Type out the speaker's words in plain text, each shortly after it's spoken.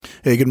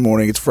Hey, good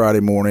morning. It's Friday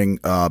morning.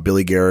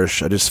 Billy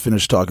Garish. I just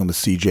finished talking with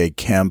CJ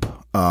Kemp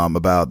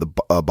about the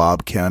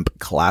Bob Kemp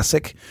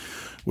Classic,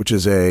 which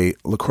is a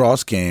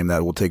lacrosse game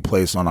that will take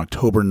place on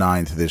October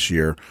 9th this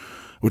year,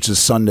 which is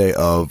Sunday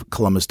of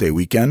Columbus Day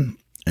weekend.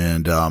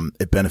 And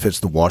it benefits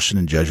the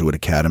Washington Jesuit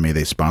Academy.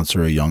 They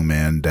sponsor a young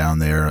man down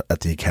there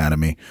at the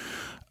academy.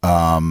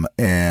 And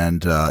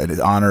it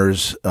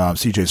honors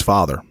CJ's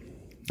father,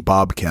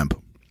 Bob Kemp,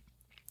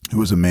 who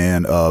was a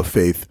man of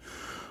faith,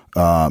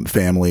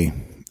 family,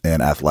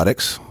 and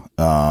athletics.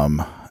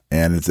 And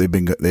they've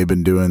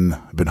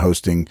been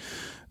hosting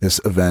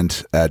this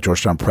event at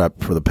Georgetown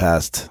Prep for the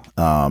past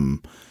 8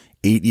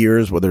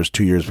 years. Well, there's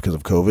 2 years because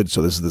of COVID.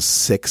 So this is the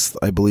sixth,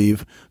 I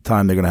believe,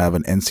 time they're going to have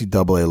an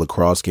NCAA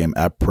lacrosse game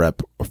at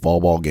Prep, a fall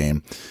ball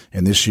game.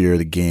 And this year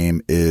the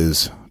game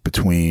is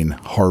between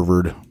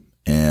Harvard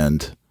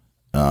and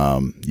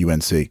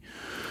UNC.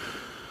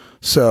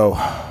 So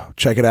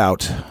check it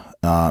out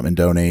and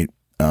donate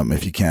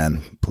if you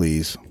can,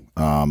 please.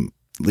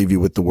 Leave you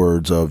with the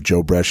words of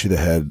Joe Bresci, the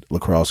head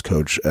lacrosse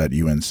coach at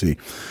UNC.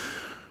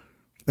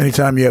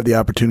 Anytime you have the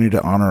opportunity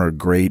to honor a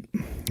great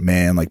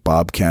man like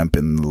Bob Kemp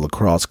in the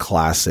Lacrosse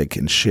Classic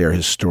and share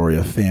his story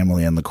of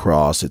family and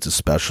lacrosse, it's a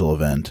special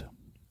event.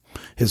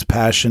 His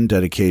passion,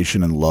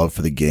 dedication, and love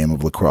for the game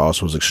of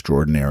lacrosse was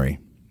extraordinary,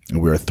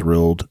 and we are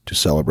thrilled to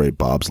celebrate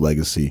Bob's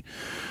legacy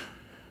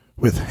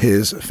with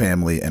his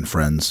family and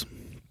friends.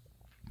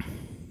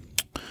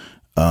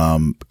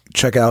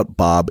 Check out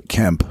Bob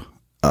Kemp.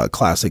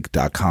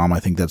 Classic.com. I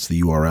think that's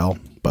the URL,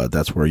 but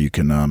that's where you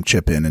can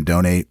chip in and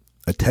donate.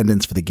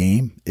 Attendance for the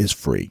game is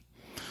free.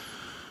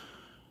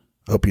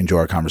 Hope you enjoy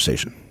our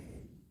conversation.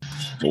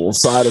 Full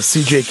side of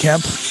CJ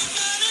Kemp.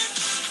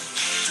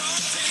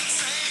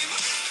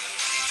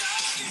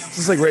 This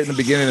is like right in the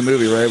beginning of the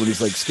movie, right? When he's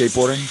like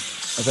skateboarding,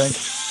 I think.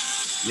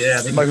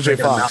 Yeah, they Michael J.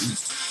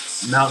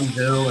 Fox. Mountain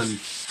Dew and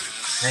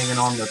hanging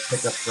on the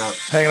pickup truck.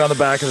 Hanging on the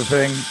back of the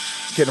thing,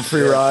 getting a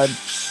free ride.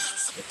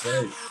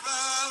 Okay.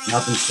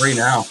 Nothing's free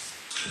now.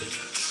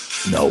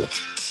 No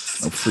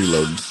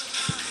freeloading.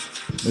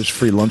 There's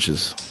free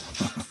lunches.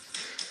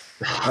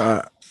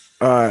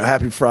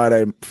 Happy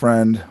Friday,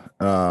 friend.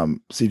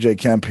 CJ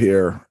Kemp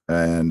here,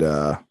 and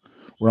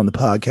we're on the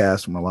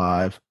podcast. We're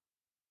live,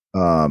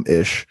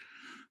 ish.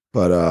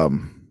 But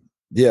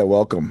yeah,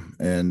 welcome.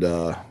 And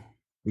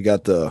we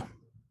got the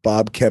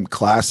Bob Kemp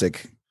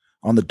Classic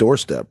on the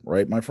doorstep,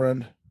 right, my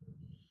friend?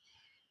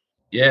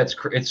 Yeah,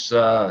 it's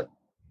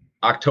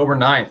October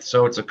 9th,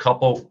 so it's a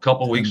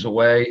couple weeks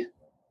away.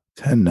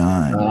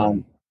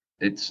 10-9.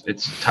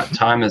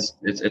 Time is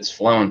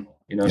flown,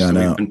 Yeah, so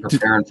we've been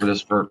preparing for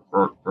this for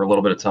a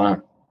little bit of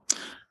time.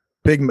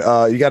 Big you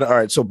got it. All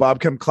right, so Bob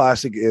Kemp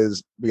Classic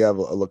is, we have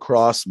a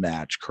lacrosse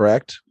match,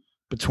 correct?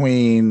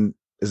 Between,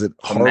 is it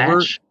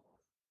Harvard?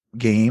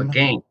 Game? A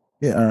game.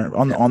 Yeah,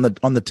 on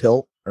the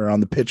tilt, or on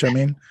the pitch, I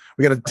mean.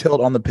 We got a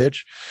tilt on the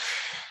pitch.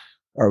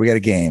 All right, we got a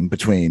game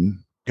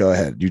between, go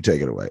ahead, you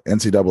take it away.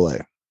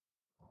 NCAA.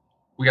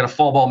 We got a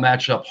fall ball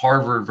matchup,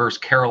 Harvard versus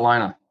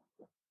Carolina.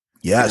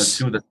 Yes.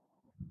 Two of the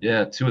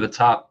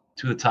top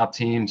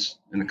teams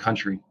in the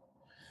country.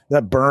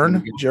 That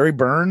Byrne, Jerry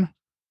Byrne?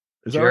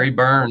 Jerry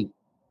Byrne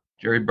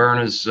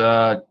is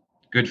a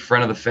good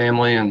friend of the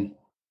family and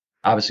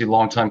obviously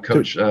longtime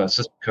coach,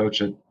 assistant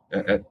coach at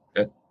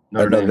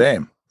Notre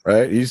Dame.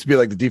 Right? He used to be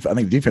like the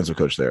defensive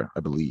coach there, I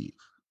believe.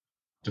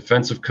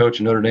 Defensive coach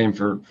at Notre Dame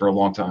for a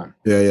long time.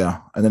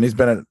 Yeah. And then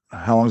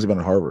how long has he been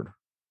at Harvard?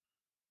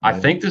 I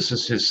think this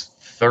is his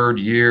third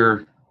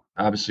year.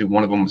 Obviously,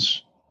 one of them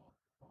was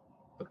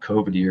a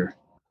COVID year.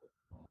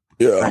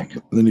 Yeah.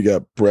 Then you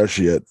got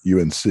Bresci at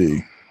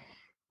UNC.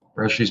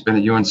 Bresci's been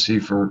at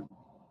UNC for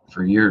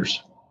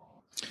years.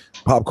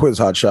 Pop quiz,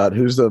 hot shot.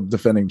 Who's the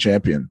defending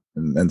champion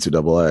in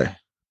NCAA?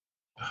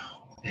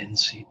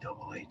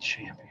 NCAA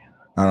champion.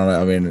 I don't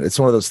know. I mean, it's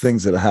one of those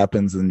things that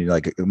happens, and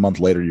like a month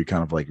later, you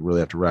kind of like really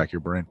have to rack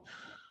your brain.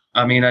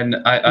 I mean,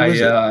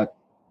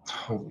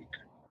 holy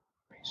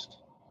Christ.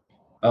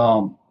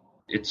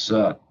 It's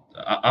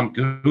I'm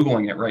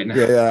Googling it right now.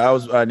 Yeah.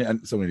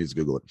 Somebody needs to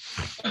Google it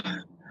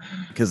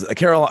because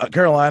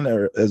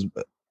Carolina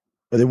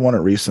they won it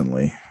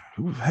recently.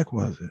 Who the heck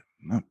was it?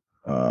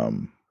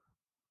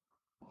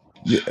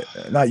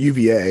 Not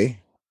UVA.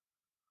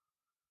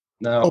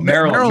 No,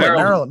 Maryland.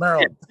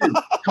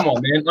 Come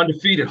on, man,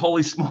 undefeated.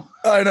 Holy smokes!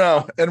 I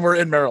know, and we're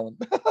in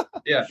Maryland.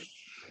 Yeah.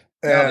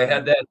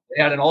 No, they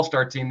had an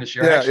all-star team this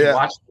year. I actually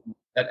watched them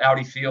at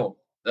Audi Field.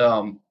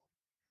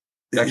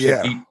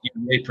 Actually beat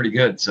UVA pretty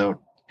good.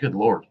 So good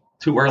Lord,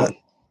 too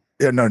early.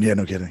 No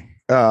kidding.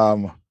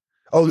 Oh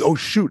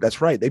shoot,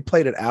 that's right. They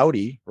played at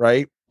Audi,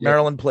 right? Yep.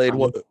 Maryland played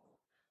what?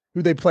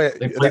 Who they play?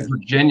 They played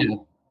Virginia.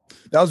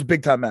 That was a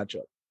big time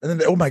matchup. And then,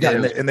 oh my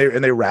god,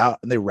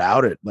 they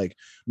routed. Like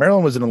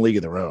Maryland was in a league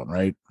of their own,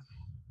 right?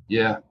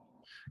 Yeah,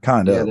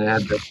 kind of. They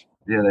had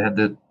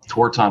the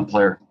Torton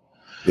player.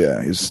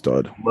 Yeah, he's a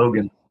stud.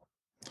 Logan.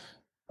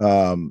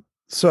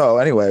 So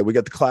anyway, we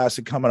got the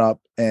Classic coming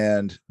up,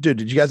 and dude,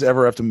 did you guys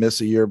ever have to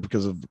miss a year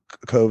because of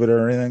COVID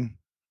or anything?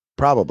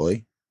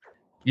 Probably.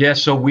 Yeah,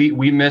 so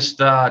we missed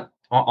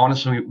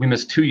honestly, we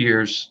missed 2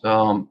 years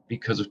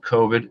because of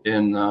COVID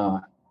in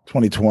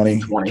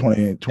 2020, 2020.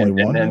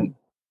 2021.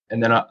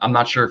 And then I'm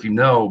not sure if you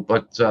know,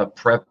 but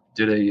Prep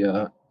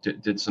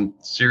did some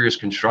serious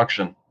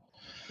construction.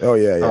 Oh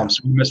yeah, yeah.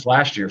 So we missed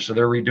last year. So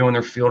they're redoing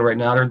their field right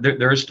now.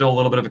 There is still a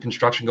little bit of a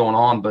construction going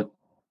on, but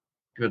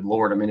good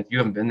Lord, I mean, if you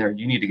haven't been there,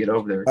 you need to get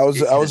over there. I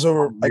was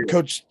over. Unreal.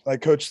 I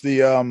coached the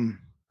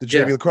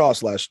JV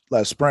lacrosse last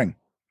spring.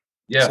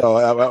 Yeah.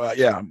 So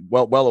yeah,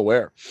 well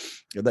aware.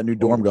 Got that new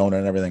dorm going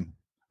and everything.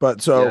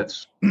 But so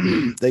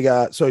they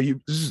got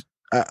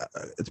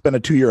it's been a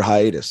 2-year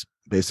hiatus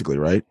basically,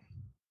 right?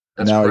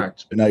 That's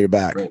correct. Now you're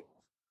back. Right.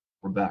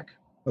 We're back.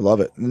 I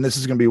love it. And this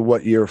is going to be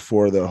what year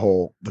for the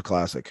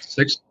classic?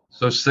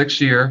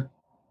 6th year.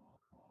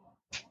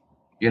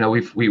 You know,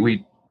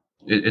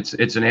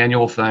 it's an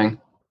annual thing.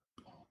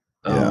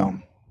 Yeah.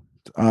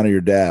 To honor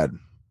your dad.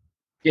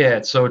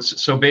 Yeah. So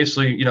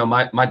basically, you know,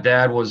 my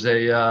dad was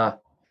a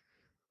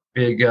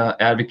big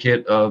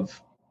advocate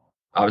of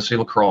obviously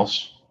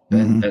lacrosse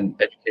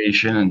and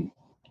education and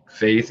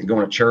faith and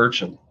going to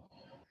church. And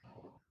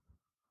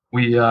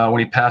we, when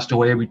he passed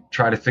away, we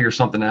tried to figure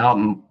something out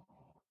and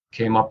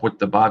came up with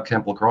the Bob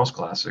Kemp Lacrosse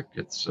Classic.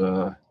 It's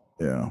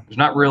there's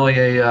not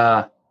really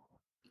a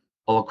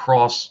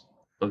lacrosse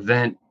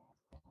event,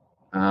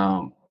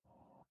 I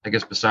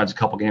guess, besides a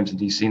couple games in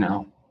DC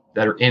now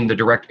that are in the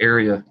direct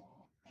area,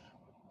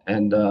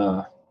 and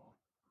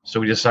so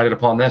we decided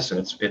upon this, and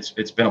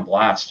it's been a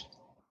blast.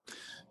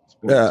 It's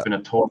been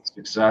a total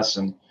success,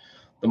 and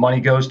the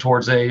money goes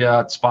towards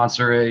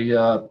sponsor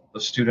a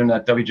student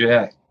at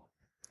WJA.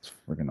 It's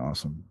freaking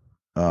awesome.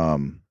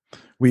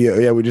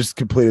 We just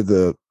completed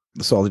the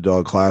Salty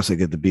Dog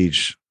Classic at the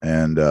beach,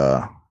 and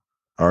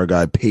our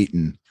guy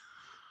Peyton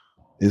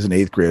is an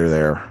 8th grader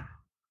there.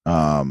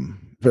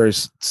 Very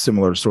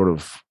similar sort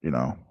of, you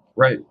know,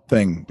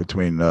 thing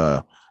between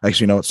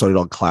actually, you know, Salty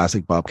Dog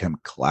Classic, Bob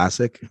Kemp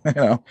Classic, you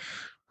know,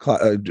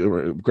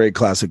 great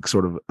classic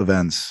sort of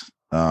events.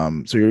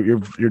 So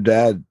your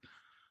dad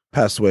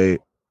passed away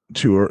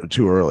too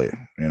early,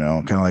 you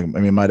know, kind of like,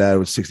 I mean, my dad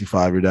was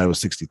 65, your dad was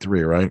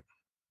 63, right?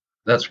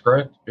 That's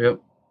correct. Yep.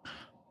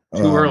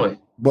 Too early.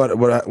 What,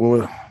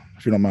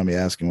 if you don't mind me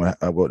asking,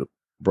 what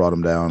brought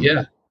him down?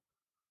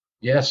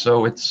 Yeah.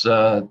 So it's,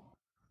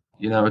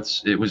 you know,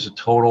 it was a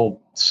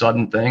total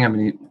sudden thing. I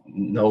mean,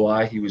 no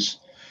lie. He was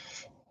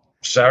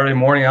Saturday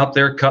morning out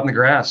there cutting the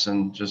grass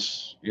and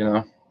just,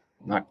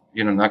 not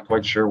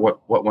quite sure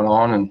what went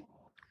on. And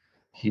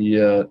he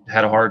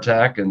had a heart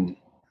attack, and,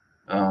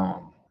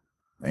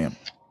 damn.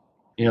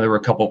 You know, there were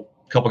a couple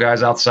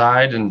guys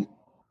outside, and,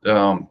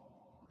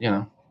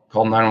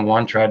 called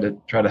 911, tried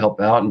to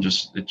help out, and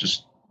just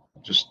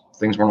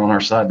things weren't on our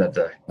side that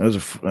day. That was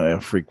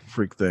a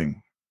freak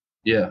thing.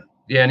 Yeah.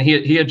 Yeah. And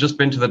he had just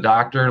been to the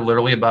doctor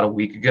literally about a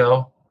week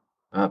ago,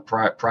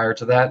 prior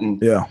to that.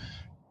 And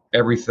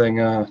everything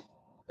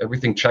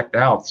checked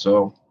out.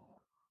 So,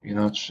 you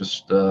know, it's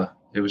just,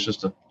 it was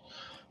just a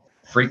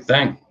freak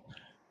thing.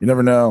 You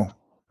never know.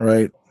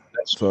 Right.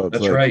 That's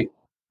like, right.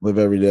 Live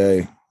every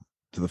day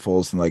to the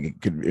fullest. And like,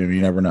 it could,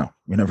 you never know.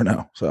 You never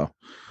know. So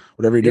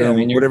whatever you're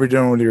doing, whatever you're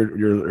doing with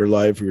your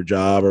life or your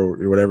job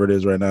or whatever it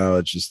is right now,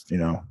 it's just, you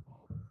know,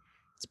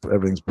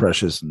 everything's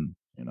precious, and,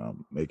 you know,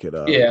 make it,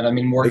 and I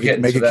mean, make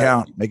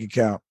it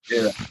count.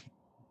 Yeah.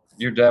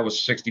 Your dad was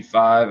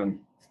 65, and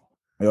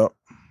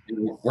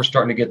we're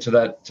starting to get to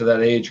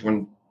that age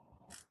when,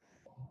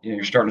 you know,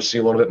 you're starting to see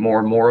a little bit more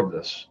and more of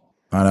this.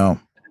 I know.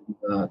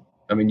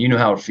 I mean, you know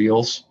how it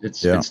feels.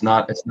 It's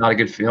not a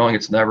good feeling.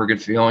 It's never a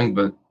good feeling,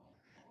 but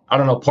I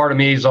don't know. Part of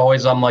me is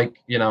always, I'm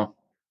like, you know,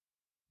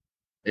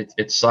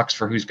 it sucks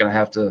for who's going to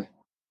have to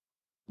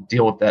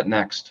deal with that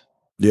next.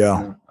 Yeah.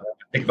 You know, I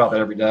think about that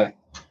every day,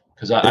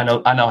 because I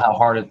know how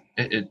hard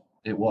it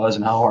was,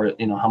 and how hard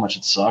how much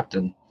it sucked,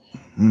 and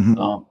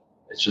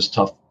it's just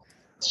tough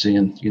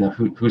seeing, you know,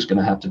 who's going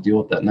to have to deal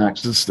with that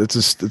next. It's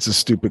a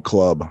stupid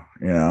club,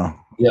 you know.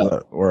 Yeah,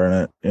 we're in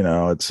it. You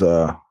know, it's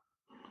what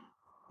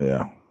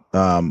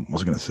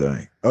was I going to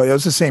say? Oh, yeah, it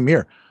was the same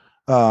year.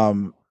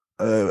 So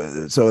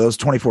it was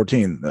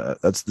 2014.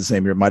 That's the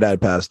same year. My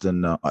dad passed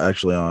in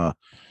actually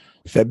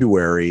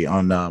February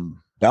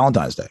on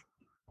Valentine's Day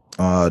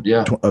of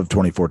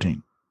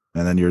 2014,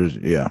 and then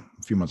a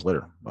few months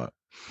later. But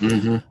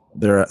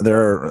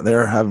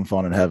they're having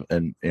fun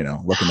and you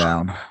know, looking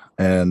down,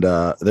 and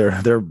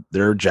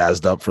they're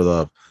jazzed up for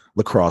the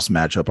lacrosse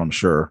matchup, I'm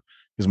sure,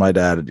 because my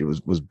dad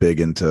was big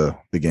into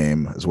the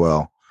game as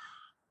well.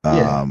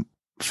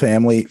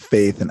 Family,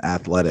 faith, and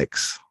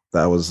athletics.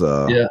 That was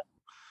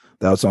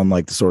that was on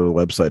like the sort of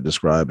website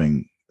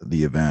describing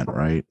the event,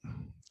 right?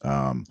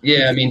 I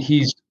mean,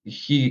 he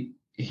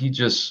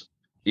just,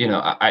 you know,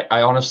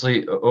 I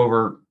honestly,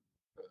 over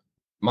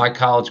my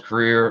college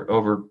career,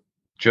 over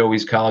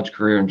Joey's college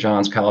career and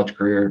John's college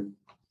career,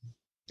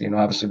 you know,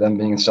 obviously them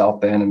being in South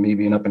Bend and me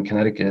being up in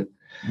Connecticut,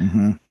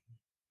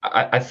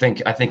 I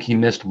think he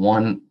missed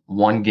one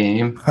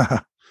game.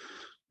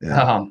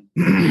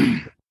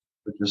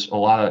 Just a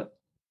lot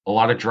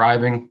of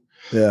driving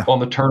on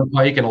the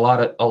turnpike, and a lot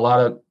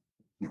of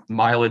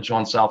mileage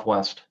on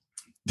Southwest.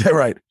 Yeah,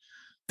 right.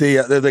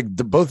 They're like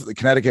both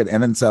Connecticut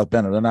and then South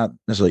Bend. They're not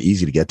necessarily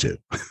easy to get to.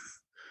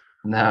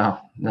 No,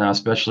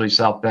 especially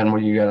South Bend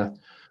where you gotta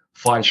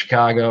fly to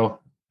Chicago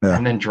Yeah,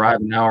 and then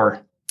drive an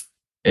hour,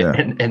 yeah.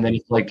 and then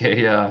it's like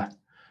I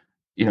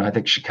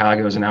think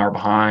Chicago is an hour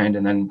behind,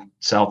 and then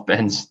South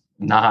Bend's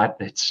not.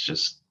 It's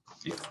just,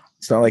 you know,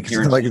 It's not like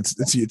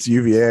it's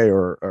UVA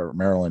or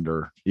Maryland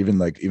or even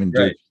Duke.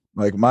 right.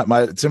 Like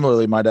my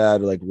similarly, my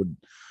dad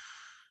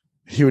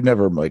he would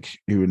never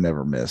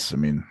miss. I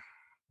mean,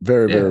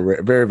 very very Yeah,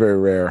 rare, very very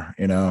rare.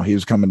 He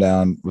was coming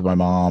down with my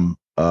mom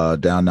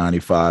down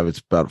 95. It's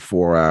about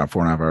 4.5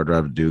 hour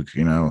drive to Duke.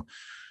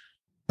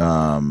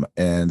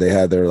 And they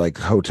had their like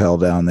hotel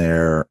down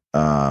there,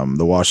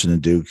 the Washington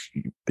Duke.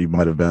 You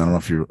might have been. I don't know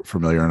if you're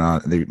familiar or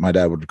not. My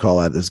dad would call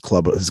that his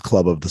club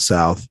of the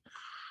South,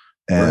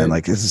 and right.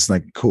 like this is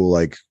like cool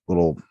like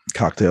little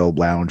cocktail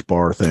lounge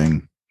bar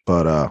thing.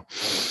 But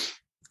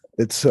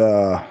it's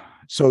so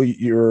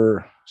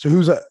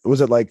who's that?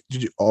 Was it like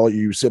did you all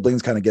you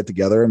siblings kind of get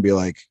together and be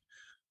like,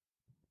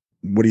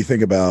 what do you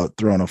think about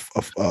throwing a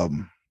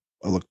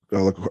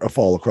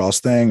fall lacrosse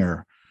thing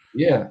or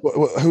Yeah,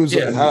 who's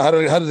yeah. how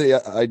did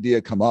the idea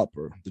come up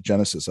or the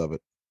genesis of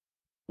it?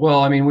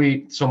 Well, I mean,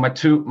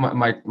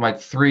 my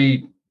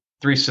three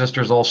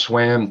sisters all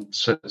swam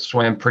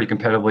pretty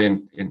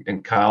competitively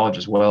in college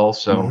as well.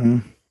 So,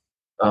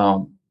 Mm-hmm.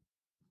 um,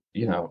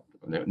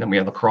 then we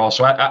had lacrosse.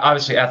 So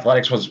obviously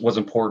athletics was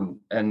important,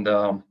 and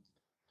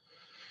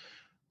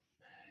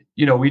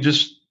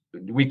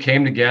we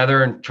came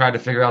together and tried to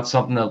figure out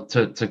something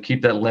to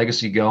keep that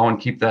legacy going,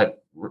 keep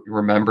that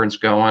remembrance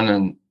going,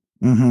 and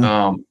Mm-hmm.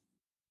 um,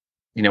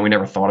 we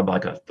never thought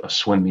about like a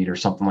swim meet or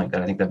something like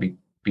that. I think that'd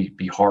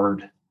be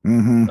hard.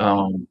 Mm-hmm.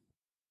 Um,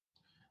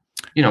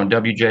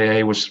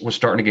 WJA was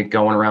starting to get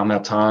going around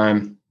that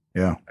time,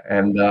 Yeah.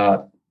 and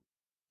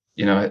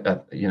we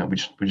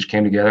just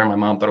came together. My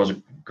mom thought it was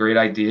a great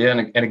idea,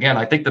 and again,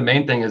 I think the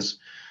main thing is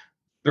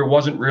there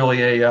wasn't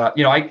really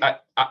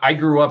I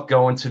grew up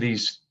going to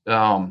these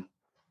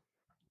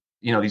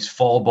these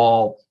fall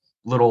ball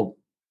little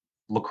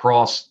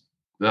lacrosse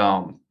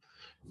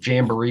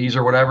jamborees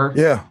or whatever.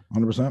 Yeah.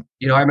 100%.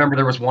 I remember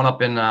there was one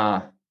up in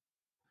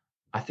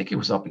I think it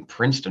was up in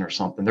Princeton or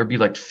something. There'd be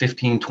like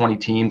 15, 20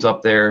 teams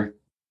up there.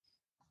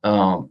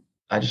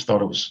 I just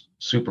thought it was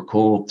super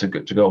cool to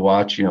go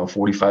watch,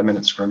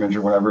 45-minute scrimmage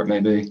or whatever it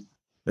may be.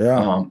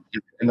 Yeah.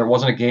 And there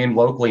wasn't a game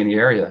locally in the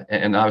area.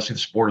 And obviously the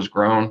sport has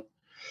grown.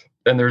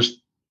 And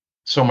there's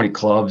so many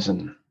clubs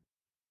and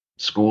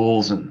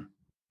schools and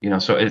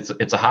so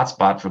it's a hot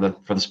spot for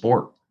the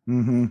sport.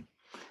 Mm-hmm.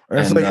 And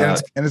it's And like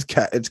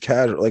it's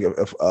casual like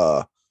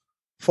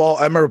fall.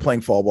 I remember playing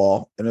fall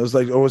ball and it was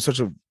like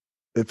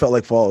it felt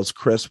like fall. It was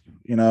crisp.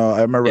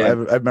 I remember yeah,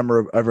 I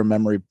have a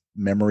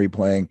memory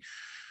playing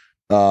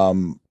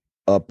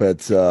up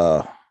at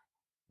not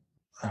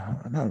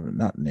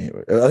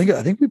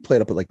I think we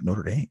played up at like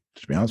Notre Dame,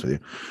 to be honest with you.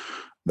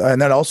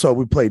 And then also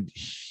we played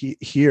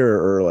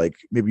here or like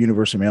maybe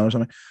University of Maryland or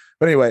something.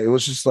 But anyway, it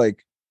was just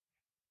like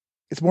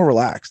it's more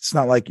relaxed. It's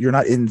not like you're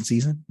not in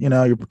season,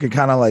 you're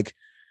kind of like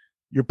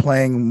you're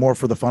playing more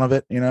for the fun of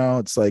it,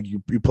 It's like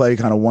you play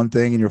kind of one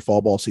thing and your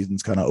fall ball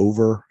season's kind of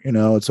over,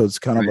 and so it's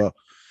kind right. of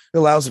it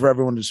allows for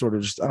everyone to sort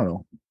of just, I don't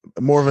know,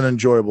 more of an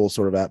enjoyable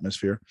sort of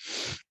atmosphere.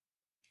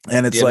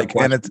 And it's like,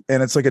 and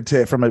it's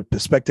like from a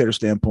spectator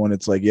standpoint,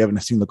 it's like you haven't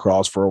seen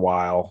lacrosse for a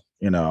while,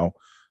 so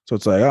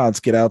it's like, let's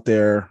get out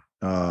there.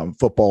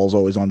 Football is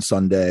always on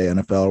Sunday,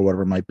 NFL or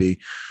whatever it might be.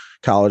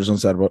 College is on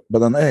Saturday, but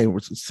then hey,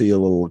 let's see a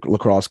little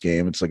lacrosse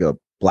game. It's like a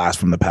blast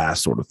from the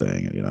past sort of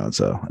thing.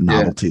 It's a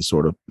novelty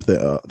sort of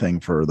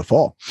thing for the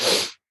fall.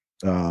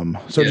 So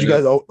did you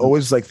guys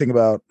always like think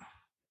about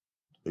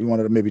you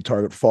wanted to maybe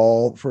target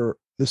fall for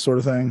this sort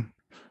of thing?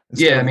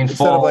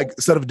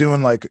 Instead of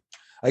doing like,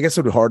 I guess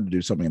it would be hard to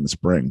do something in the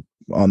spring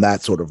on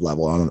that sort of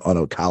level, on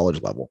a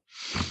college level.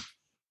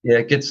 Yeah,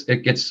 it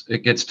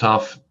gets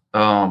tough.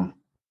 But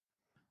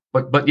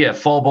yeah,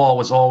 fall ball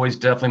was always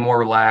definitely more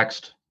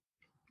relaxed.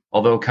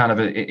 Although kind of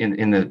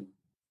in the,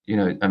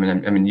 I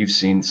mean, you've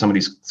seen some of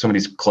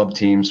these club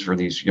teams for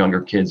these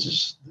younger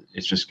kids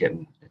it's just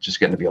getting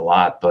to be a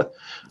lot. But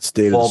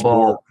fall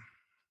ball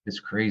is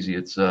crazy.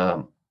 It's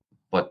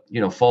but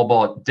fall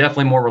ball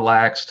definitely more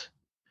relaxed.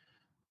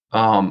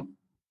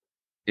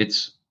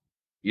 It's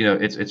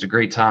it's a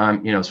great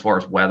time. As far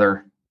as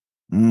weather.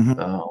 Mm-hmm.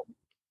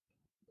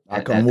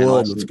 Knock on wood.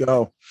 Also, let's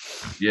go.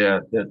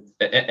 Yeah,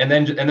 and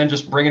then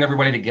just bringing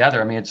everybody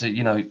together. I mean, it's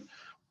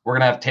we're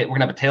gonna have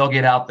a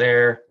tailgate out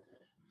there.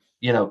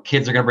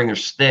 Kids are gonna bring their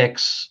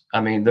sticks.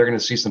 I mean, they're gonna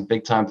see some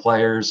big time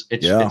players.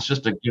 It's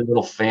just a good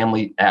little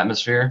family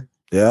atmosphere.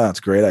 Yeah, it's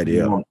a great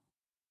idea.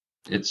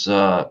 It's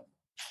and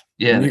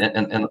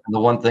the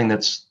one thing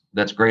that's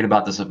great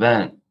about this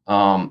event,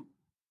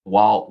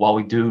 while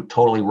we do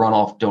totally run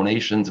off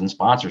donations and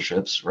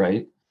sponsorships,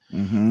 right?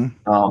 Mm-hmm.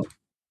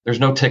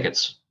 There's no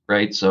tickets,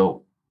 right?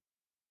 So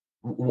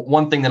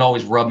one thing that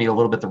always rubbed me a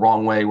little bit the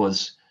wrong way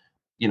was,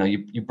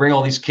 you bring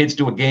all these kids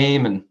to a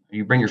game and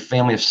you bring your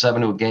family of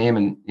 7 to a game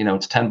and,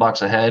 it's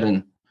 $10 a head.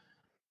 And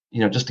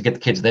just to get the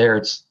kids there,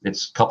 it's a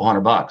couple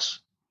 $100.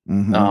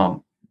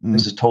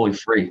 This is totally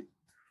free.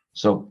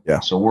 So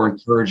we're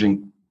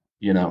encouraging,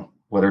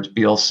 whether it's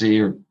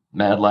BLC or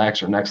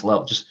Madlax or Next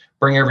Level, just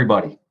bring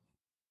everybody.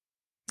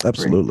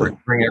 Absolutely.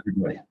 Bring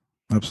everybody.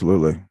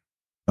 Absolutely.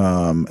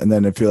 And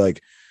then if you're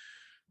like,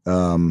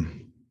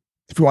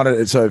 if you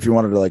wanted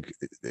to like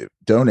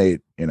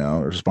donate,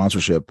 or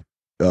sponsorship,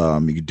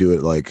 you could do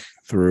it like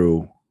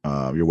through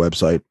your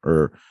website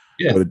or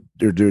do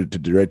it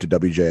direct to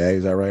WJA.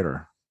 Is that right?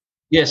 Or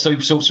so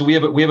we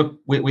have an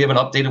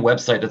updated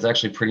website that's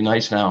actually pretty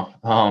nice now.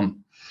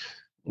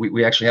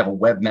 We actually have a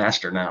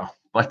webmaster now,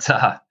 but hit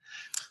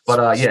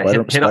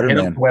up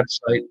the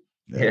website.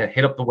 Yeah,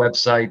 hit up the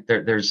website.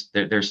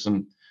 There's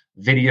some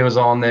videos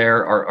on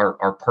there.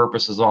 Our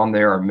purpose is on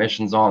there. Our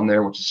mission's on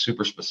there, which is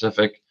super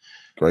specific.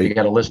 Great. We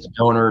got a list of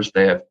donors.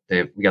 We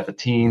got the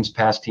teams,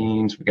 past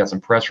teams. We got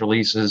some press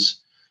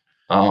releases.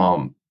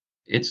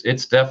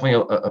 It's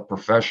definitely a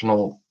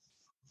professional,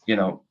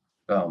 little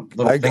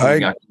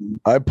thing.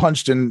 I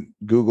punched in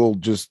Google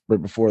just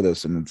right before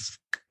this, and it's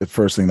the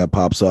first thing that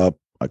pops up.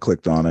 I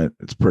clicked on it.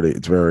 It's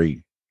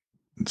very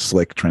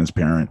slick,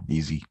 transparent,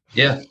 easy.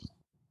 Yeah.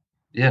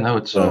 Yeah. No,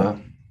 it's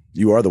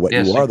you are the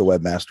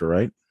webmaster,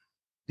 right?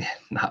 Yeah,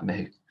 not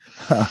me.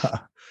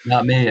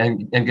 Not me.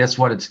 And guess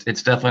what?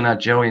 It's definitely not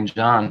Joey and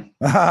John.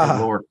 Good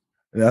Lord.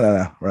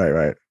 No.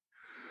 Right.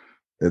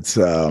 It's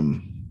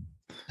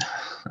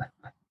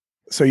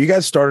so you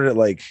guys started it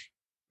like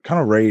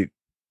kind of right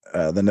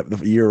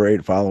the year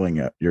right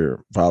following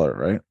your father,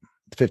 right?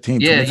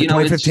 15. Yeah,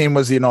 2015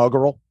 was the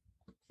inaugural.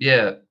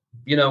 Yeah,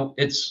 he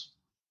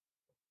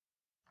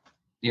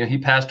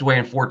passed away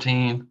in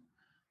 14,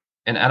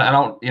 and I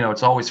don't,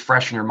 it's always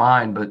fresh in your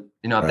mind, but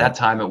at that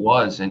time it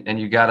was, and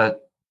you gotta,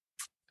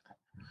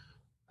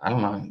 I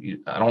don't know,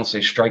 I don't want to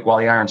say strike while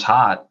the iron's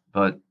hot,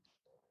 but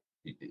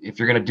if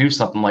you're gonna do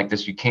something like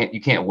this, you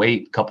can't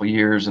wait a couple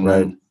years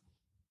and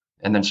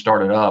then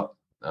start it up.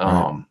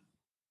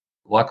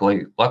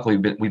 Luckily,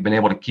 we've been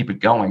able to keep it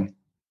going.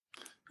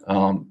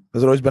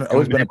 Has it always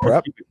been a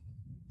prep?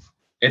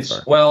 It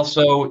was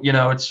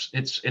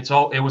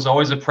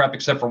always a prep,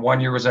 except for 1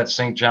 year was at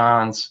St.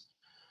 John's.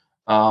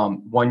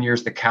 1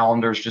 year's the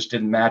calendars just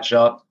didn't match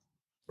up.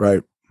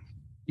 Right.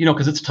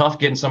 Because it's tough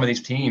getting some of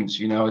these teams.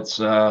 It's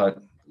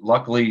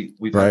luckily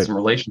we've had some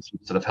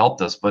relationships that have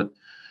helped us, but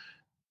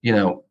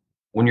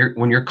when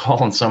you're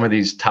calling some of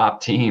these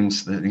top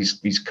teams,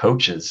 these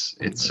coaches,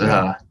 it's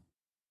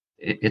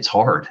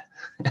hard.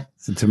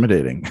 It's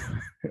intimidating.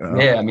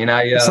 Yeah, I mean,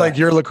 it's like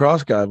you're a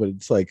lacrosse guy, but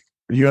it's like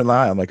you and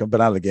I'm like, I've been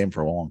out of the game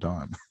for a long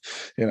time.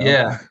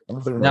 Yeah. I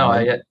don't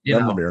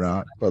remember or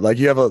not, but like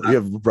you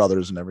have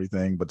brothers and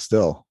everything, but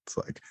still, it's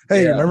like,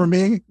 hey, remember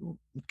me?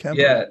 Kemp,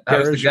 I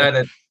was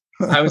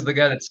the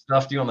guy that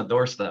stuffed you on the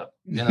doorstep.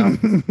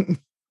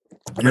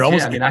 You're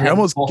almost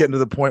getting to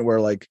the point where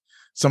like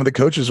some of the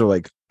coaches are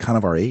like kind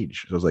of our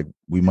age. So it was like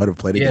we might have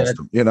played against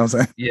them. You know what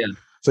I'm saying? Yeah.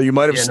 So you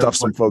might have stuffed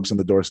some folks on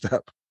the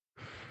doorstep.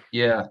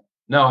 Yeah.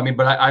 No, I mean,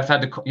 but I've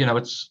had to,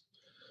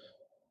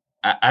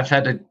 I've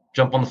had to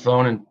jump on the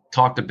phone and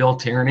talk to Bill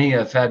Tierney.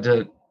 I've had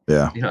to,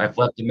 I've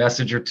left a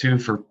message or two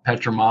for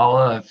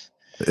Petramala.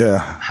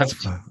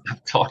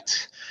 I've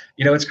talked,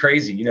 it's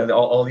crazy.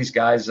 All these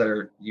guys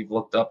that you've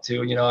looked up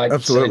to,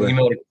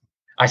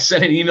 I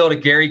sent an email to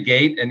Gary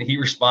Gate and he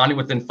responded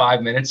within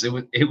 5 minutes.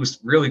 It was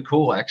really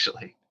cool,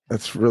 actually.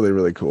 That's really,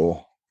 really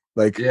cool.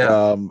 Like,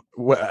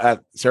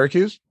 at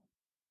Syracuse?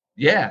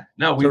 Yeah,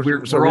 no,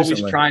 we're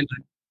always trying to,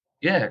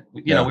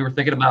 we were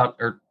thinking about,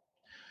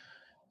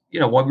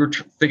 what we were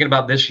thinking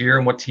about this year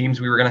and what teams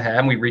we were going to have.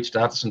 And we reached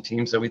out to some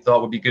teams that we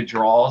thought would be good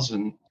draws.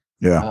 And,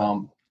 I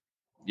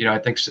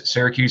think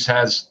Syracuse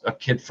has a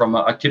kid from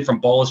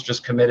Bolus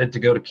just committed to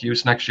go to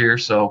Cuse next year.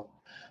 So,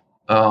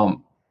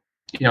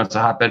 it's a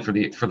hotbed for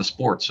the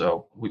sport.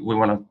 So we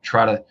want to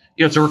try to,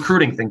 it's a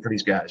recruiting thing for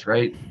these guys,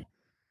 right?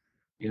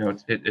 When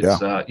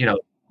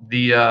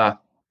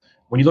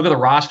you look at the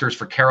rosters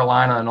for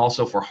Carolina and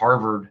also for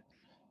Harvard,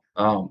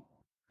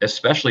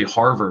 especially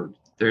Harvard,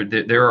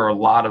 there are a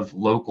lot of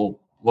local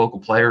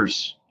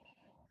players,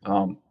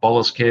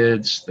 Bolus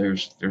kids.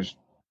 There's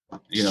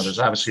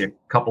obviously a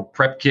couple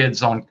prep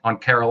kids on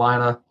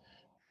Carolina,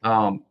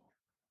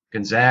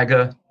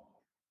 Gonzaga,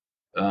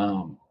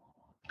 a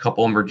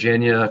couple in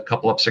Virginia, a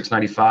couple up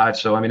 695.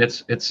 So I mean,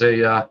 it's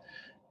a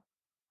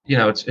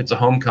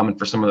homecoming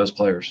for some of those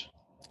players.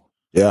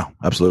 Yeah,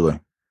 absolutely.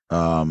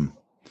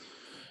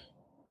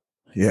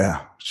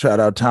 Shout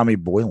out Tommy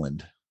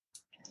Boyland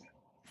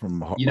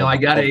from I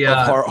got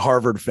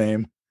Harvard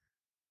fame.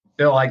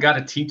 Bill, I got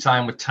a tea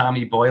time with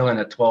Tommy Boylan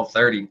at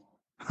 12:30.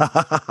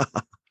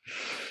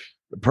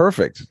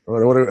 Perfect.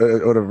 What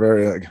a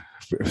very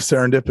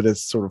serendipitous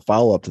sort of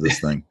follow up to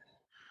this thing.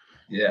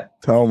 Yeah.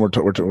 Tell him we're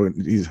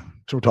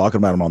talking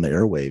about him on the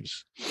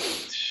airwaves.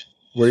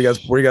 Where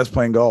you guys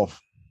playing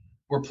golf?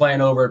 We're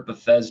playing over at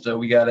Bethesda.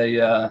 We got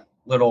a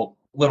little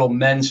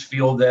men's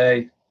field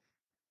day.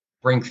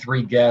 Bring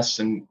 3 guests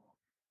and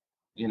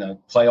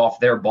play off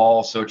their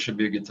ball, so it should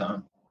be a good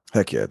time.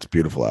 Heck yeah, it's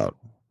beautiful out.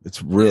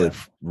 It's really,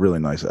 really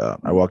nice out.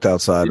 I walked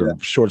outside in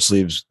short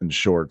sleeves and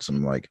shorts. And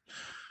I'm like,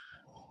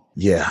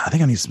 yeah, I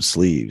think I need some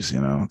sleeves.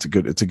 It's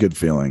a good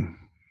feeling.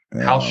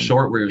 How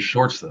short were your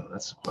shorts though?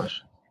 That's the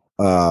question.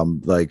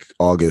 Like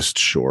August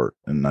short,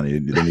 and they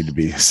need to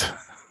be.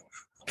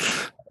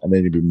 I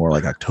need to be more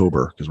like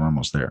October because we're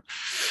almost there.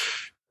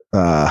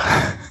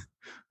 That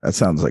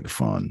sounds like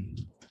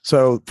fun.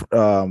 So,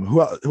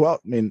 who else? I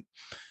mean,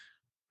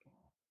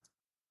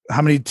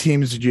 how many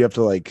teams did you have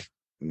to like?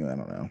 I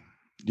don't know.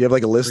 Do you have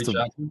like a list of?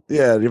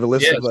 Yeah, do you have a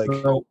list of like?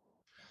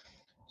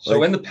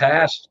 So in the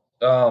past,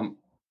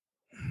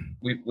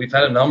 we've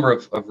had a number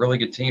of really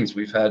good teams.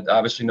 We've had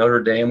obviously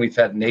Notre Dame. We've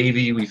had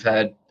Navy. We've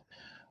had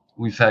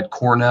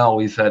Cornell.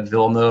 We've had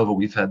Villanova.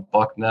 We've had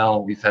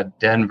Bucknell. We've had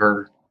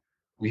Denver.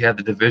 We had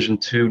the Division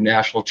II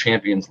national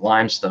champions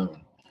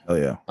Limestone. Oh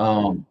yeah.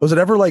 Was it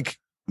ever like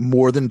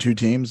more than 2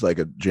 teams, like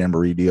a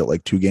jamboree deal,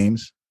 like 2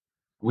 games?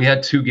 We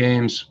had 2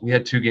 games. We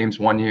had 2 games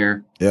one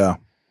year. Yeah.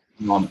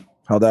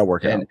 How'd that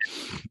work out?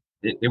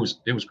 It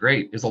was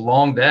great. It was a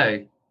long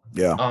day.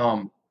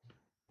 Yeah.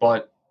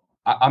 But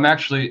I'm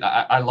actually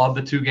I love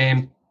the 2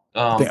 game.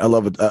 I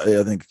love it.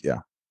 I think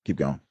keep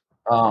going.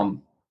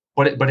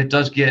 But it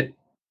does get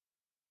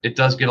a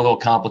little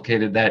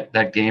complicated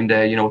that game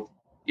day.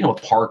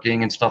 With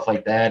parking and stuff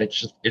like that.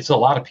 It's a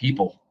lot of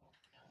people.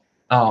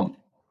 And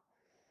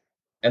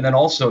then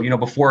also,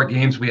 before our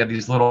games, we have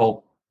these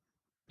little,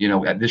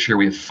 this year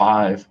we have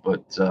 5,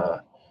 but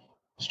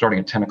starting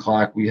at 10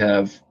 o'clock, we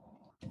have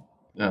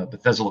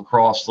Bethesda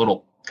Lacrosse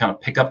little kind of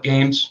pickup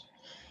games.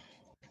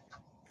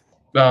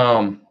 6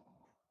 and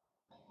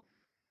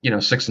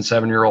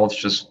 7-year-olds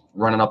just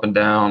running up and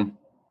down.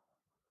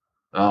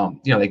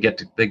 They get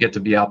to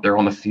be out there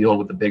on the field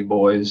with the big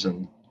boys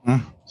and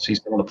see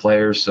some of the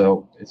players.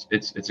 So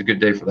it's a good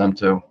day for them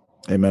too.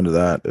 Amen to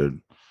that,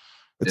 dude.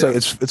 It's like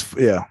it's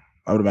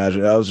I would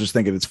imagine. I was just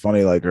thinking it's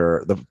funny, like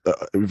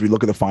if you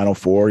look at the Final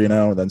Four, the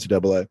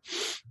NCAA,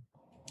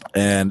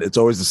 and it's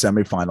always the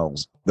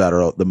semifinals that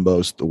are the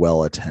most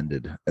well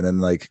attended, and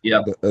then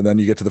and then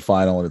you get to the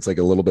final, and it's like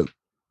a little bit,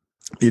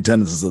 the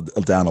attendance is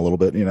down a little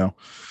bit,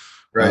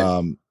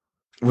 right?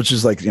 Which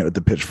is like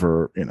the pitch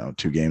for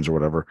 2 games or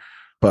whatever,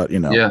 but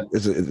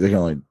it's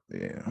only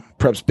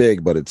prep's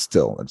big, but it's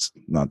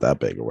not that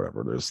big or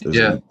whatever. There's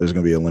going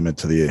to be a limit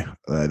to the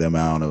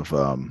amount of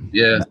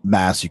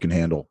mass you can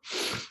handle.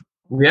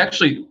 We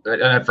actually,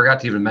 and I forgot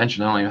to even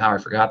mention, I don't even know how I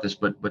forgot this,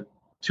 but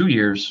 2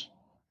 years,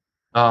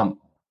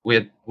 we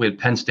had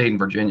Penn State and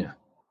Virginia,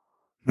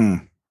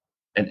 and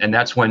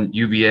that's when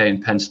UVA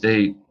and Penn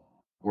State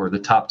were the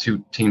top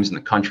 2 teams in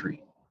the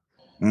country.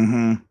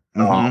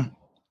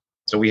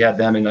 So we had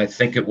them, and I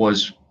think it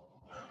was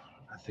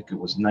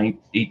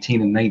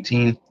 18 and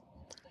 19.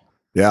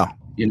 Yeah.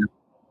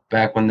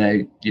 Back when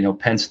they,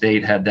 Penn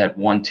State had that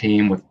one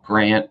team with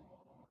Grant.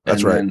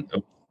 That's right.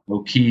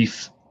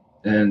 O'Keefe,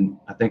 and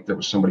I think there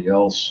was somebody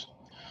else.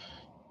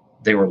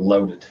 They were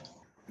loaded.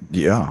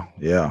 Yeah.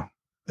 Yeah.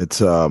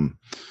 It's, I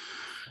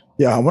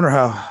wonder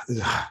how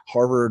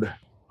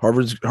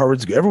Harvard's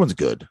everyone's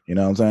good. You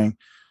know what I'm saying?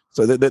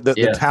 So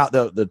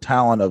the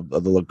talent of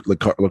the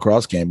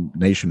lacrosse game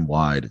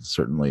nationwide is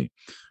certainly,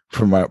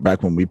 from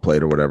back when we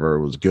played or whatever,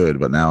 it was good,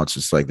 but now it's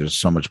just like there's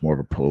so much more of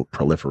a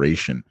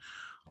proliferation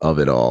of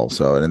it all.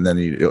 So, and then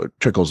it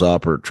trickles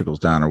up or trickles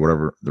down or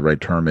whatever the right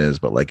term is.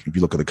 But like if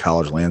you look at the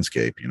college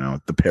landscape,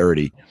 the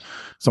parity,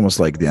 it's almost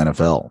like the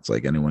NFL. It's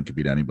like anyone could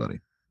beat anybody.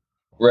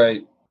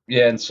 Right.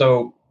 Yeah. And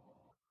so,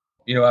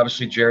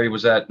 obviously Jerry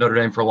was at Notre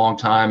Dame for a long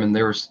time, and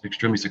they were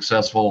extremely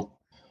successful,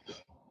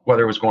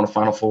 whether it was going to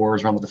Final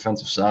Fours or on the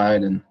defensive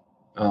side. And,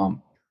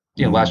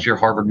 last year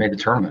Harvard made the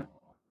tournament.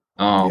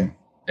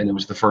 And it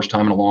was the first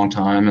time in a long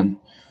time. And,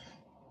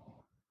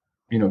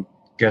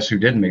 guess who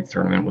didn't make the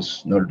tournament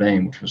was Notre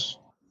Dame, which was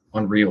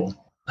unreal.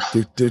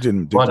 They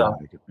didn't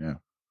make it. Yeah.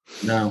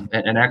 No.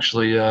 And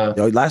actually,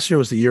 last year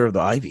was the year of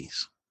the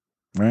Ivies,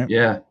 right?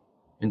 Yeah.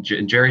 And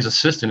Jerry's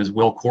assistant is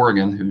Will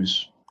Corrigan,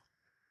 who's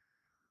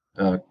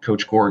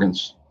Coach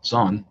Corrigan's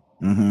son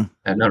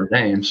at Notre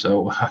Dame.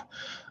 So,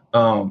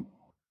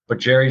 but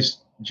Jerry's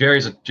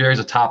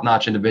a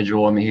top-notch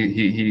individual. I mean,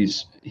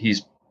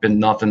 he's been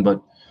nothing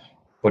but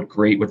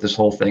great with this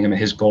whole thing. I mean,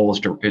 his goal is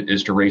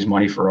to raise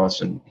money for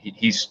us, and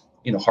he's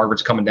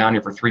Harvard's coming down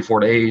here for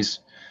 3-4 days.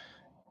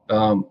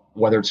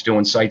 Whether it's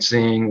doing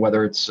sightseeing,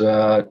 whether it's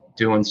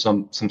doing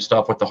some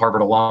stuff with the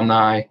Harvard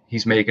alumni,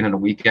 he's making it a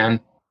weekend.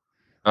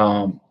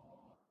 And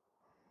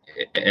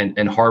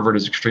Harvard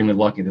is extremely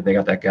lucky that they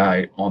got that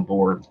guy on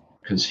board,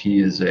 because he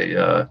is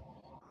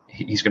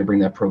he's going to bring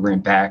that program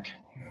back.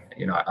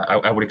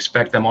 I would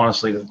expect them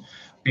honestly to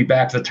be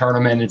back to the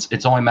tournament.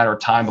 It's only a matter of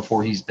time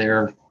before he's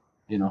there.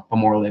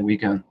 Memorial Day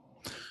weekend.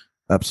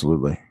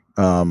 Absolutely.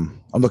 I'm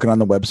looking on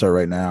the website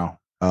right now.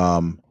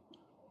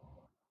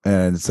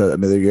 And so,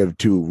 you have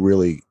 2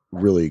 really,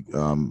 really,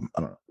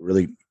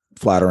 really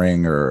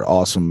flattering or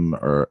awesome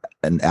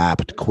and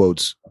apt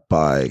quotes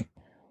by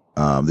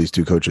these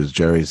 2 coaches.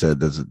 Jerry said,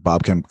 "The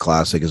Bob Kemp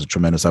Classic is a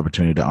tremendous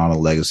opportunity to honor the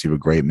legacy of a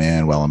great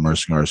man while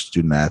immersing our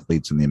student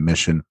athletes in the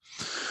mission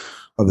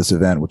of this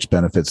event, which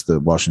benefits the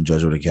Washington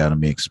Jesuit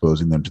Academy,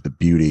 exposing them to the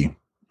beauty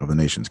of the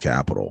nation's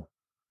capital.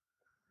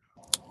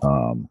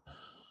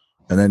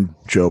 And then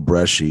Joe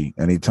Bresci,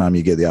 anytime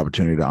you get the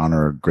opportunity to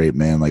honor a great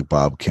man like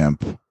Bob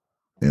Kemp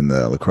in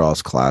the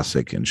Lacrosse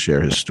Classic and share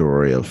his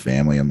story of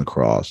family and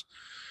lacrosse,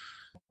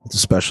 it's a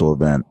special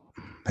event.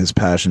 His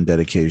passion,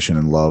 dedication,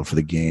 and love for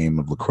the game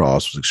of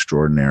lacrosse was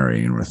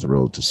extraordinary, and we're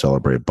thrilled to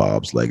celebrate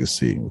Bob's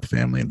legacy with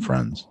family and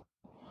friends.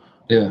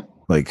 Yeah.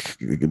 Like,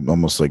 it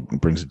almost like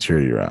brings a tear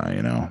to your eye,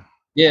 you know?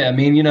 Yeah. I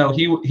mean,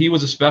 he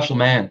was a special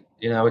man,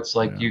 it's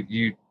like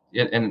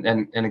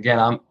and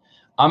again,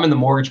 I'm in the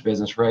mortgage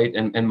business, right?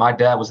 And my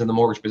dad was in the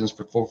mortgage business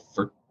for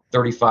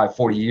 35,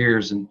 40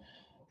 years. And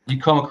you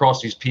come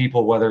across these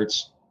people, whether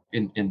it's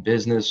in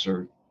business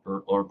or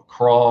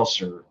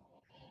lacrosse or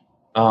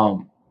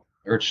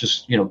it's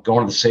just,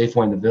 going to the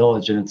Safeway in the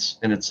village. And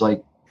it's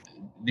like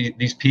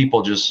these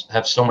people just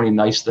have so many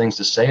nice things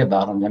to say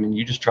about him. I mean,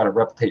 you just try to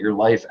replicate your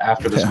life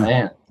after this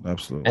man.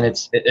 Absolutely. And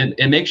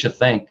it makes you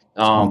think.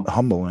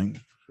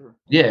 Humbling.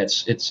 Yeah.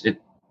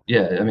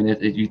 Yeah. I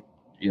mean,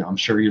 I'm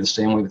sure you're the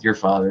same way with your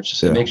father. It's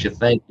just, it makes you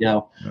think,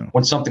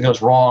 when something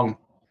goes wrong,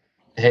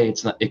 hey,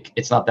 it's not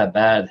that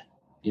bad.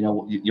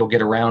 You'll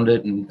get around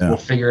it and we'll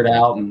figure it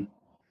out. And,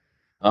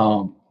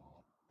 also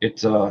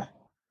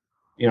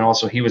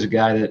he was a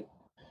guy that,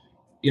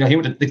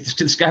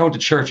 this guy went to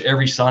church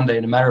every Sunday,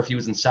 no matter if he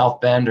was in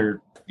South Bend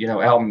or,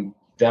 down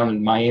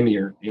in Miami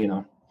or,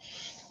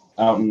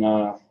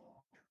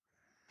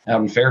 out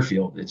in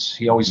Fairfield.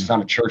 He always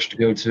found a church to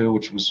go to,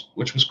 which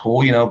was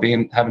cool,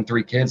 having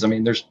 3 kids. I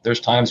mean, there's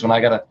times when I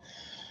got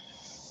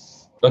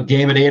a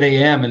game at 8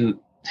 a.m. and,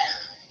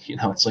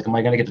 it's like, am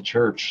I going to get to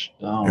church?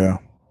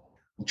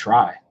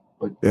 Try,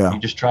 but you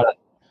just try to,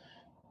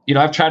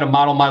 I've tried to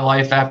model my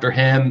life after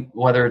him,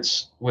 whether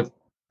it's with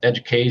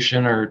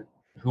education or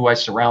who I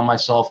surround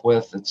myself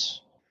with.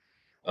 It's,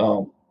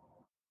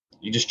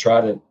 you just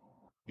try to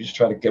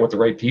get with the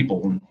right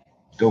people and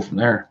go from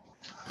there.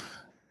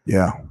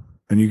 Yeah.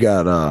 And you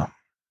got,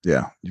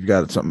 you've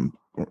got something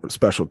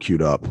special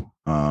queued up.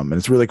 And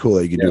it's really cool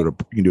that you can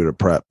do it at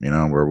prep,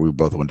 where we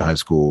both went to high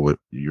school.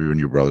 You and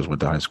your brothers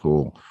went to high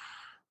school,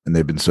 and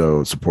they've been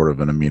so supportive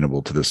and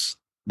amenable to this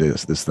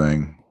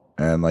thing.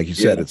 And like you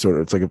said, it's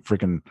like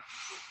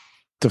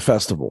it's a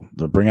festival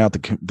to bring out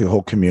the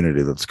whole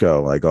community. Let's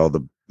go. Like all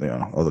the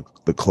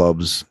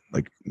clubs,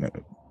 like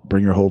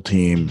bring your whole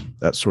team,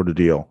 that sort of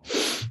deal.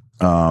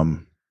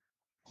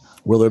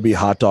 Will there be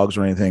hot dogs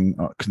or anything,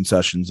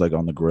 concessions like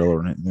on the grill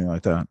or anything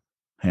like that?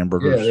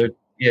 Hamburgers?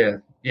 Yeah.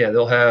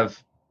 They'll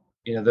have,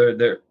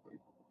 they're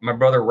my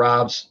brother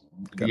Rob's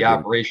the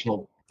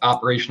operational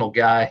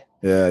guy.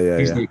 Yeah.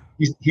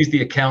 He's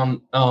the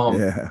accountant.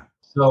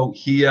 So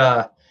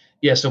so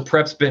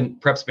prep's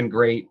been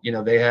great.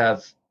 They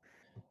have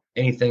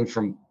anything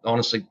from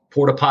honestly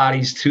porta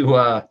potties to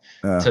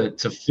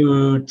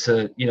food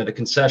to, the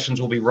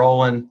concessions will be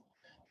rolling.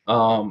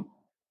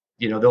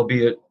 There'll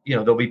be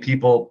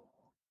people,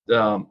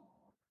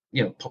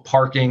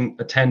 parking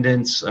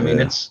attendance. I mean,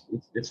 it's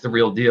the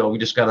real deal. We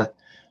just got to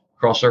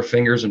cross our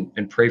fingers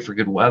and pray for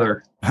good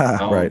weather.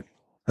 Right.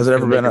 Has there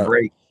ever been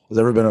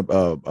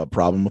a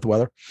problem with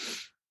weather?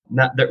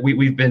 Not that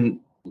we've been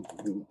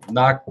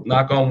knock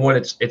on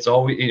wood. It's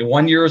always,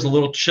 1 year is a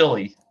little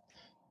chilly,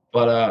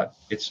 but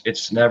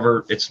it's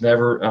never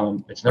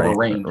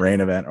rained.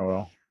 Rain event. Oh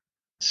well.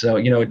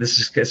 So this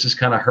is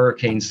kind of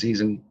hurricane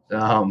season.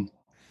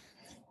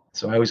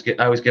 So I always get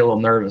a little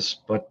nervous,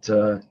 but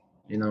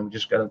we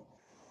just gotta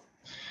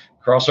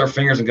cross our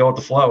fingers and go with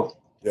the flow.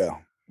 Yeah,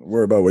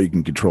 worry about what you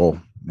can control.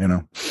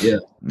 Yeah,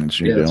 that's what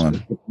you're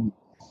doing.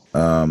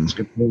 That's a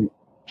good point.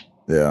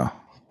 Yeah,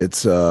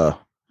 it's yeah,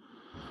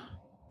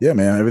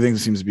 man. Everything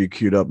seems to be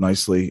queued up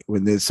nicely.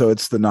 So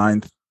it's the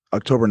 9th,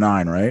 October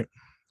 9, right?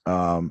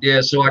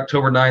 So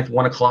October 9th,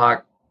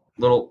 1:00,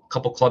 little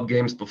couple club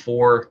games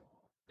before,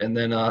 and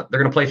then they're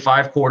gonna play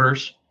 5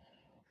 quarters.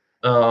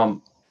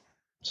 So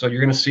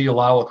you're going to see a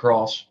lot of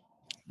lacrosse.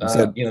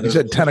 You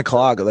said 10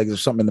 o'clock. Like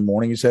there's something in the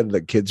morning. You said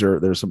that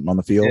there's something on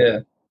the field. Yeah,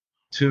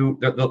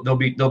 there'll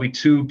be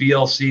 2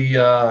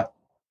 BLC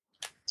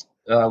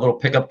little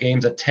pickup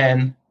games at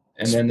 10,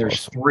 and then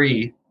there's awesome.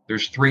 3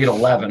 at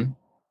 11,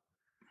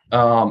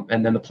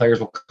 and then the players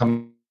will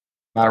come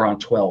out around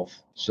 12.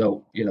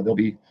 So there'll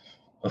be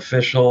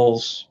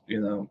officials.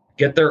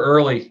 Get there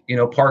early.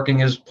 Parking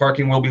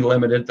will be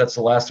limited. That's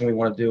the last thing we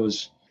want to do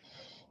is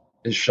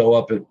show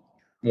up at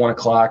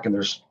 1:00 and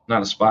there's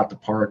not a spot to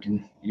park,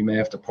 and you may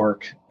have to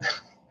park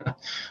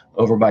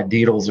over by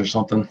Deedles or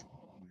something.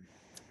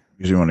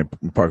 Usually when you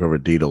park over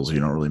Deedles, you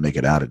don't really make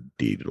it out of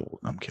Deedle.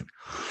 I'm kidding.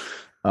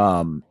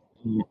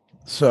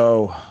 It's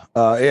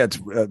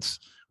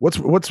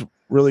what's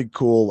really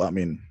cool. I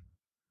mean,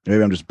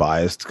 maybe I'm just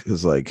biased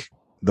because like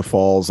the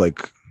fall's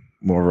like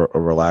more of a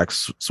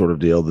relaxed sort of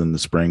deal than the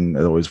spring.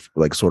 It's always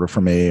like sort of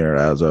for me, or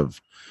as of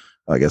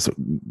I guess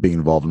being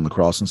involved in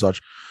lacrosse and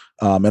such.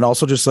 And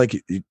also just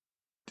like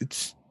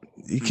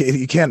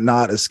you can't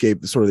not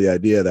escape sort of the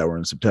idea that we're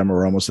in September,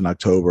 we're almost in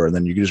October, and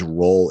then you can just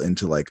roll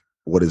into like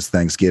what is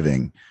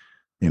Thanksgiving,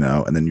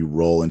 and then you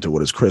roll into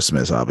what is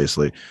Christmas,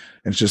 obviously.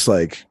 And it's just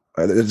like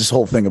this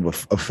whole thing of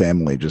a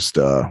family just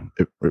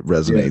it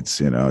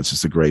resonates. It's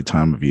just a great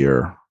time of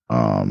year,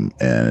 and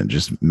it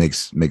just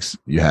makes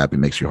you happy,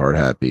 makes your heart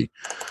happy,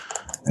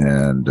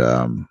 and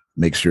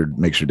makes your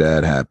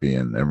dad happy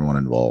and everyone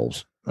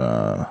involved.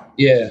 So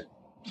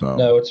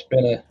no, it's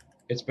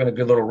been a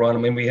good little run. I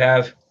mean, we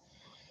have,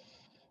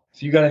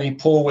 if you got any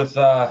pull with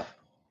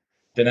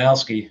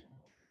Danowski,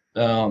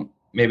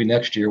 maybe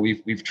next year.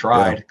 We've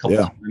tried a couple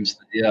of times.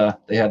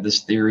 They had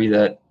this theory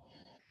that,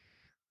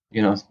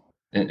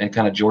 and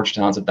kind of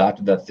Georgetown's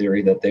adopted that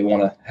theory that they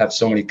want to have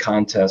so many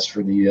contests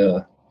for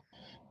the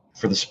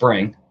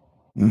spring.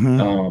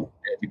 Mm-hmm.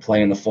 If you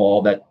play in the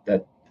fall, that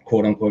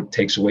quote unquote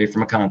takes away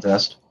from a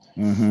contest,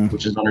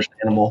 which is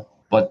understandable.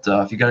 But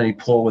if you got any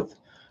pull with,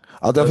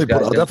 I'll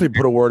definitely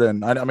put a word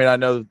in. I mean, I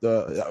know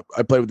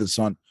I played with his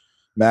son,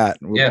 Matt.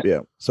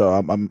 So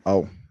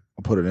I'll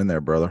put it in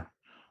there, brother.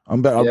 I'm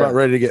about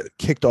ready to get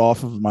kicked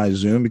off of my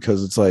Zoom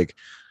because it's like,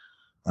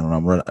 I don't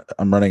know,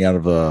 I'm running out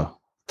of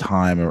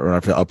time, or I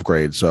have to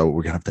upgrade, so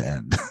we're gonna have to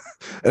end.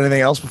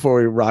 Anything else before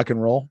we rock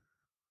and roll?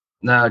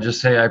 No,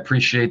 just hey, I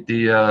appreciate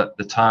the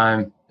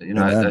time.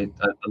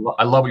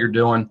 I love what you're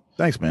doing.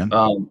 Thanks, man.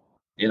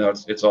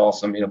 It's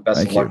awesome.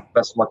 Best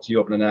of luck to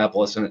you up in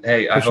Annapolis, and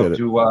hey, I hope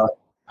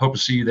to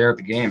see you there at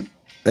the game.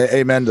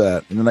 Amen to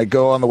that. And then I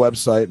go on the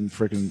website and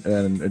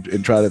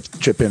try to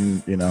chip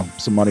in,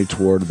 some money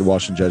toward the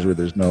Washington Jesuit.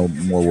 There's no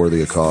more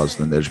worthy a cause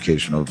than the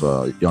education of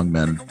young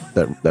men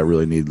that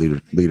really need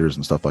leaders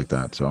and stuff like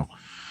that. So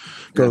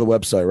go to the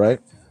website, right?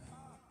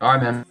 All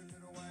right, man.